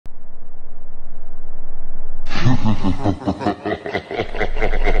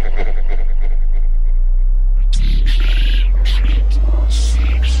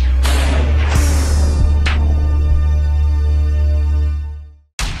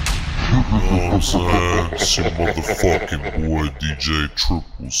It's your motherfucking boy DJ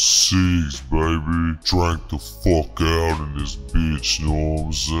 6ixx, baby. Drank the fuck out in this bitch, you know what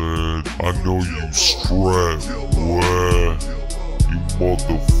I'm saying? I know you strapped, boy. You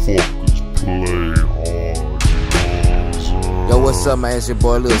motherfuckers play hard, you know what I'm saying? Yo, what's up, man? It's your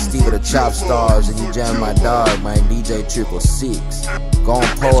boy Lil Steve of the Chop Stars, and you jam my dog, man, DJ 6ixx. Go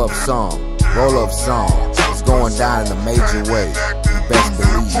on, pull up song, roll up song. It's going down in a major way. You best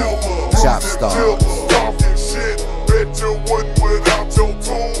believe it. Chop Stars. Talking shit, bet you wouldn't without your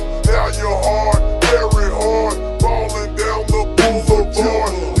tune. Now you're hard, very hard, falling down the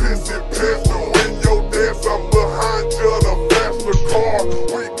boulevard. Pissing pistol in your dance, I'm behind you in a faster car.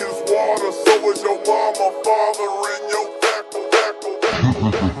 Weak as water, so is your mama, father, and your tackle.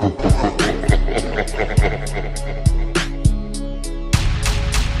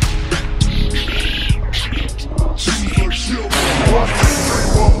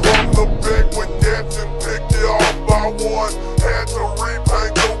 The back with gas and pick you off by one. Had to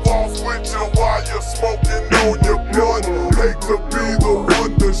repaint the walls with you while you're smoking on your blunt. Hate to be the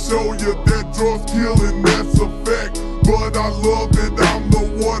one to show you that drugs killing, that's a fact. But I love it, I'm the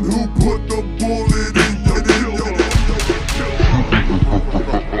one who put the bullet in your.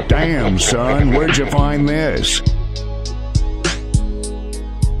 Damn, son, where'd you find this?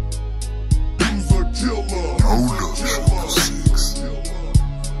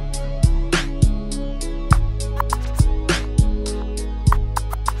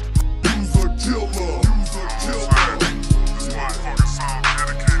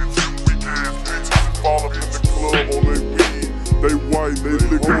 They white, they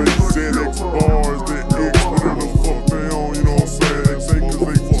lick they Xanax bars, they X, whatever the fuck they on, you know what I'm saying? They say cause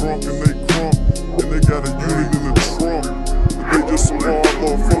they drunk and they crunk, and they got a unit in the trunk. But they just some hard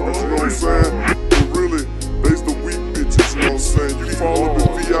motherfuckers, you know what I'm saying? But really, they's the weak bitches, you know what I'm saying? You fall up in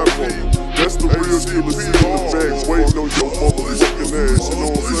ViiBE, that's the real deal, it's in the bag, waiting on your motherfucking ass, you know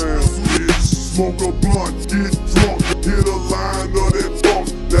what I'm saying? Smoke a blunt, get drunk, hit a line of that funk.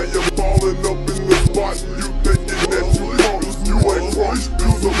 Now you're falling up in the spot and you thinking that you drunk. You ain't drunk,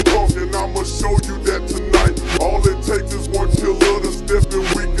 you's a punk, and I'ma show you that tonight. All it takes is one killer to step and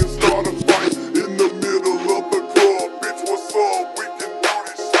we can start a fight. In the middle of the club, bitch, what's up? We can do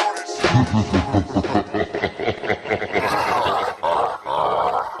this,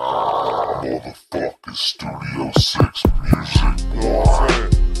 Motherfucking Studio 6 music, you know what I'm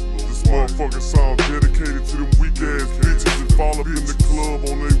saying? This motherfucking song dedicated to them weak ass bitches that fall up in the club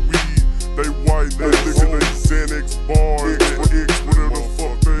on their weed. They white, they lickin' they Xanax bars, they X, whatever the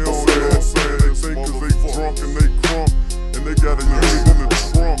fuck they on, you know what I'm saying? They say cause they drunk and they crunk, and they got a unit in the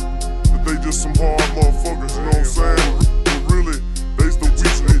trunk, that they just some hard motherfuckers, you know what I'm saying? But really, they's the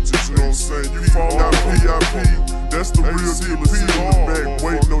weak bitches, you know what I'm saying? You fall out ViiBE, that's the real deal, it's in the bag,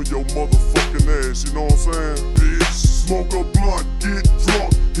 waiting on your motherfucking ass, you know what I'm saying? Bitch, smoke a blunt, get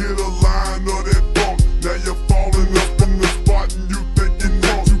drunk, hit a line of that funk, now you're falling up in the spot and you thinking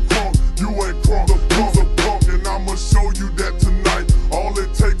that you crunk. You ain't crunk, you's a punk, and I'ma show you that tonight. All it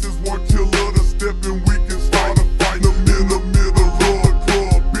takes is one killer to step and we can start a fight. In the middle of the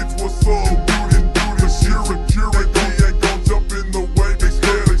club, bitch, what's up? And do this shit, security ain't gon' jump in the way. They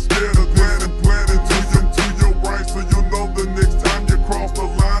scared of planning to your right, so you know the next time you cross the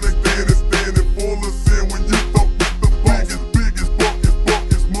line again, it's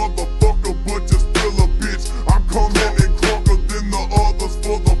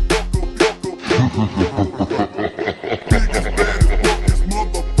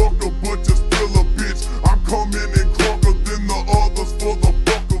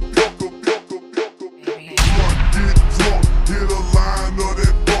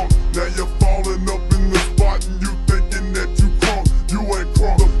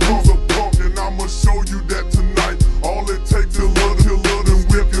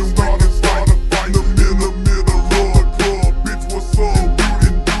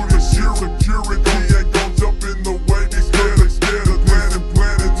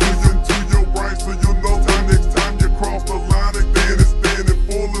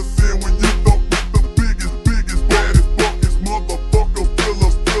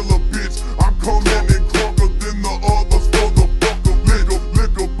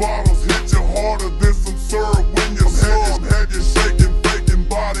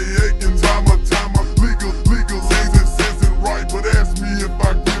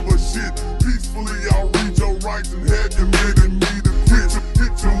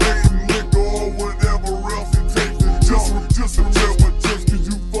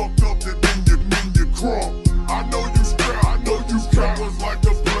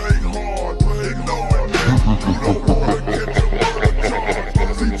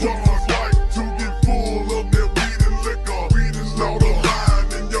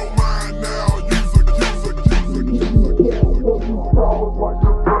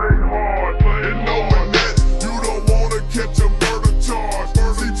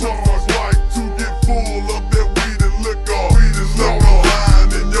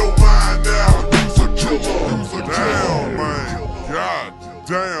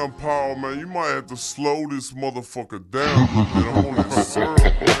to slow this motherfucker down, man. I'm on this syrup,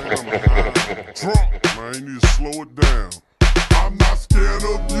 man. I'm high, drunk, man. You need to slow it down. I'm not scared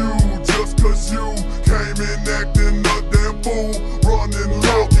of you, just cause you came in acting a damn fool, running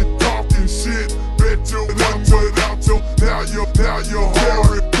loud, talking shit. Bet you without your, now you're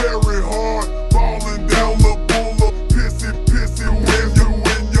hard, very hard, falling down the bull, pissy, when you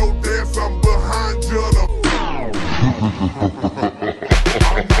in your dance, I'm behind you.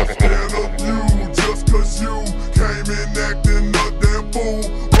 I'm not scared of you, just cause you came in acting a damn fool,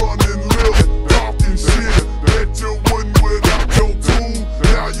 running little, talking shit. Bet you wouldn't without your tool.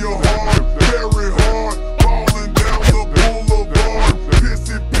 Now you're hard, very hard, falling down the boulevard,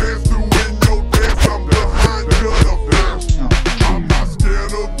 pissy pants through in your dance, I'm behind you. I'm not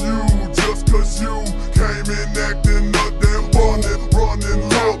scared of you, just cause you came in acting a damn running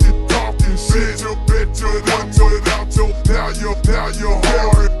loud, talking shit. Bet you without your, now you're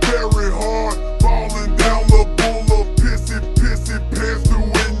hard, very hard, falling down the boulevard, pissy pants through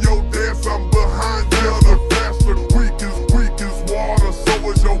in your dance, I'm behind you. Faster, weak as water, so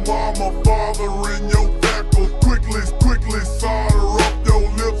is your mama, father, and your faculty. Quickly solder up your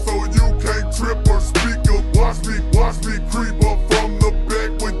lips so you can't trip or speak up. Watch me creep up from the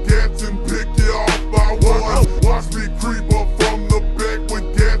back with gats and pick you off by one. Watch me creep up from the back with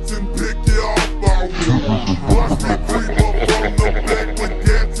gats and pick you off by one. Watch me creep up from the back with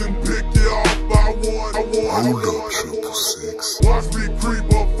gats and pick you off by one. Hold up, 6ixx. Watch me creep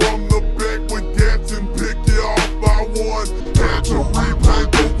up from the back with gats and pick you off by one. Had to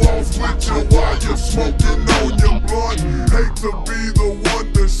repaint the walls with you while you're smoking on your blunt. Hate to be the one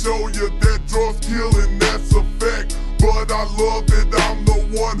to show you that drugs killing, that's a fact. But I love it, I'm the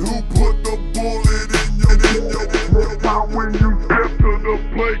one who put the bullet in your. Now when you step to the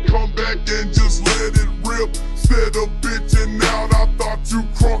plate, come back and just let it rip. Instead of bitching out, I thought you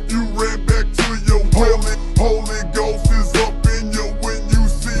crunk, you ran back to your Holy Ghost is up in you when you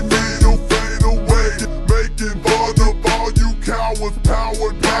see me, you'll fade away. Making fun of all you cowards,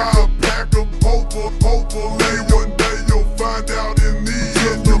 powered by a pack of hopefully one day you'll find out in the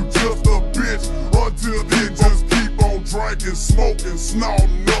end you just a bitch. Until then, just keep on drinking, smoking,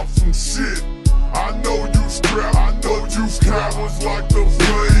 snorting up some shit. I know you strapped, I know you cowards like to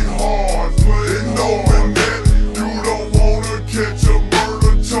play hard, and knowing that you don't wanna catch a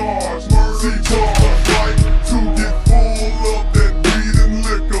murder charge. See, charge like to get full of that weed and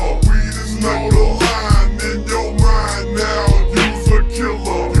liquor. Snap the line in your mind now, you's a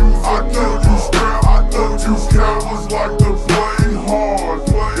killer. I know you strapped, I know you cowards like to play hard,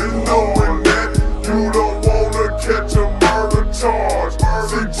 and knowing that you don't wanna catch a murder charge.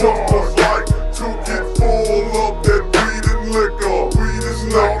 See, charge like to get full of that weed and liquor.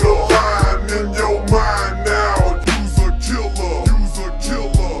 Snap the line in your mind now, you's a killer. You's a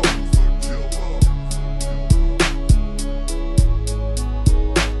killer.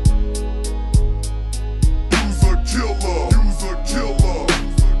 You's a killer. You's a killer.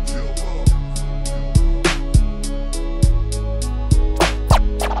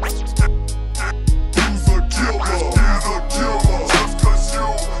 Just cause you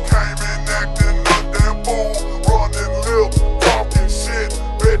came in acting a damn fool, running lip, talking shit.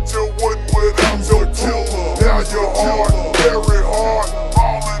 Bet you wouldn't without your killer. Now you're hard, very hard,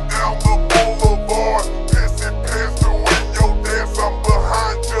 falling down the boulevard, pissy pants through in your dance, I'm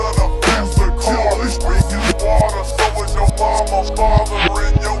behind you. The faster car, speaking water, so is your mama, father,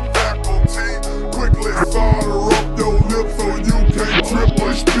 and your faculty. Quickly solder up your lips so you can't trip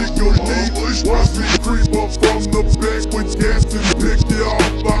or speak your English. Watch me creep up from the back with gas and pick you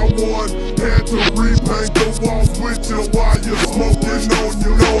off by one. Had to repaint the walls with you while you're smoking on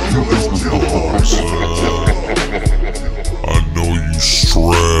your I know you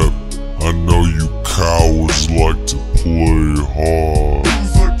strapped, I know you cowards like to play hard.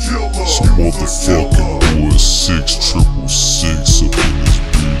 Some motherfucking boy 6ixx up in this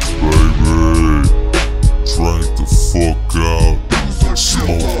bitch, baby. Drank the fuck out,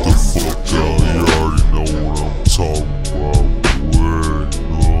 smoke the fuck out. You already know what I'm talking about, boy. You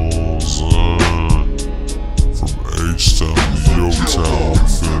know what I'm saying? From H-Town to Yo-Town, we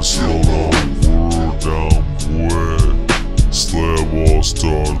finna slow down the world down, boy.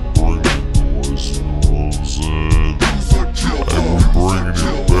 SlabAllStarz bringing noise, you know what I'm saying? Hey, we bringing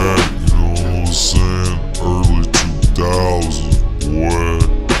it back, you know what I'm saying? Early 2000s, boy.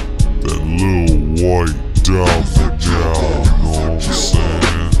 That Lil Wyte down me now, you know what I'm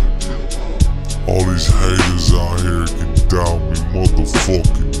saying? All these haters out here can doubt me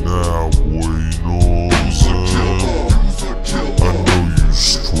motherfucking now, boy, you know what I'm saying? I know you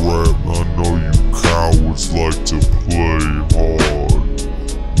strapped, I know you cowards like to play hard,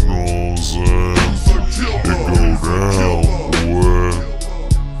 you know what I'm saying?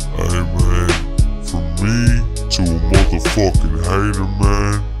 motherfucking hater,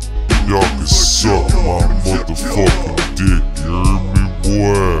 man. Y'all can suck my motherfucking dick, you hear me,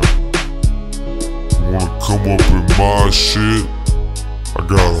 boy? You wanna come up in my shit? I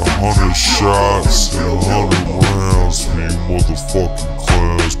got 100 shots and 100 rounds for you motherfucking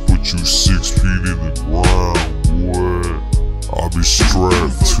clowns. Put you 6 feet in the ground, boy. I be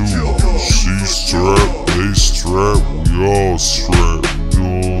strapped too. She strapped, they strapped, we all strapped, you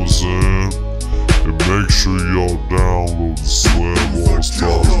know what I'm saying? And make sure y'all download the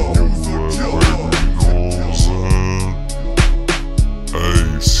SlabAllStarz mobile app, baby, you know what I'm saying?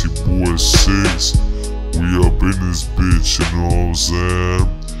 Hey, it's your boy 6. We up in this bitch, you know what I'm saying?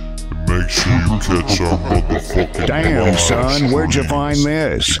 And make sure you catch our motherfucking Damn, son, where'd you find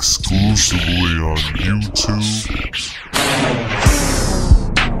this? Exclusively on YouTube.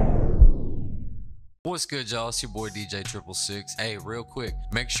 What's good, y'all? It's your boy DJ 6ixx. Hey, real quick,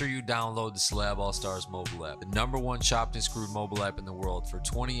 make sure you download the SlabAllStarz mobile app, the #1 chopped and screwed mobile app in the world for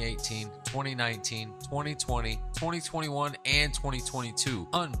 2018, 2019, 2020, 2021, and 2022.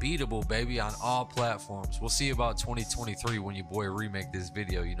 Unbeatable, baby, on all platforms. We'll see about 2023 when your boy remake this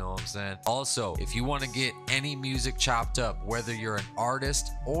video, you know what I'm saying? Also, if you want to get any music chopped up, whether you're an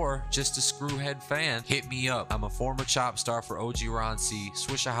artist or just a Screwhead fan, hit me up. I'm a former chop star for OG Ron C,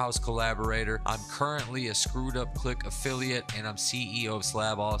 Swisha House collaborator. I'm currently a Screwed Up Click affiliate, and I'm CEO of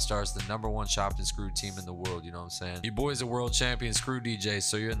SlabAllStarz, the #1 chopped and screwed team in the world, you know what I'm saying? Your boy's a world champion screw DJ,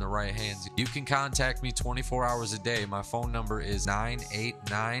 so you're in the right hands. You can contact me 24 hours a day. My phone number is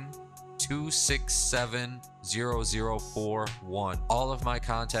 989-267-0041. All of my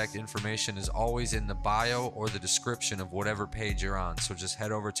contact information is always in the bio or the description of whatever page you're on. So just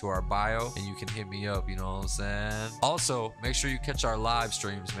head over to our bio and you can hit me up, you know what I'm saying? Also, make sure you catch our live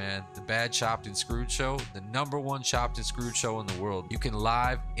streams, man. The Bad Chopped and Screwed Show, the #1 chopped and screwed show in the world. You can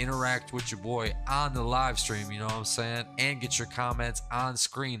live interact with your boy on the live stream, you know what I'm saying? And get your comments on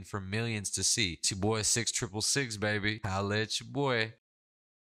screen for millions to see. It's your boy 6ixx, baby. Holla at your boy.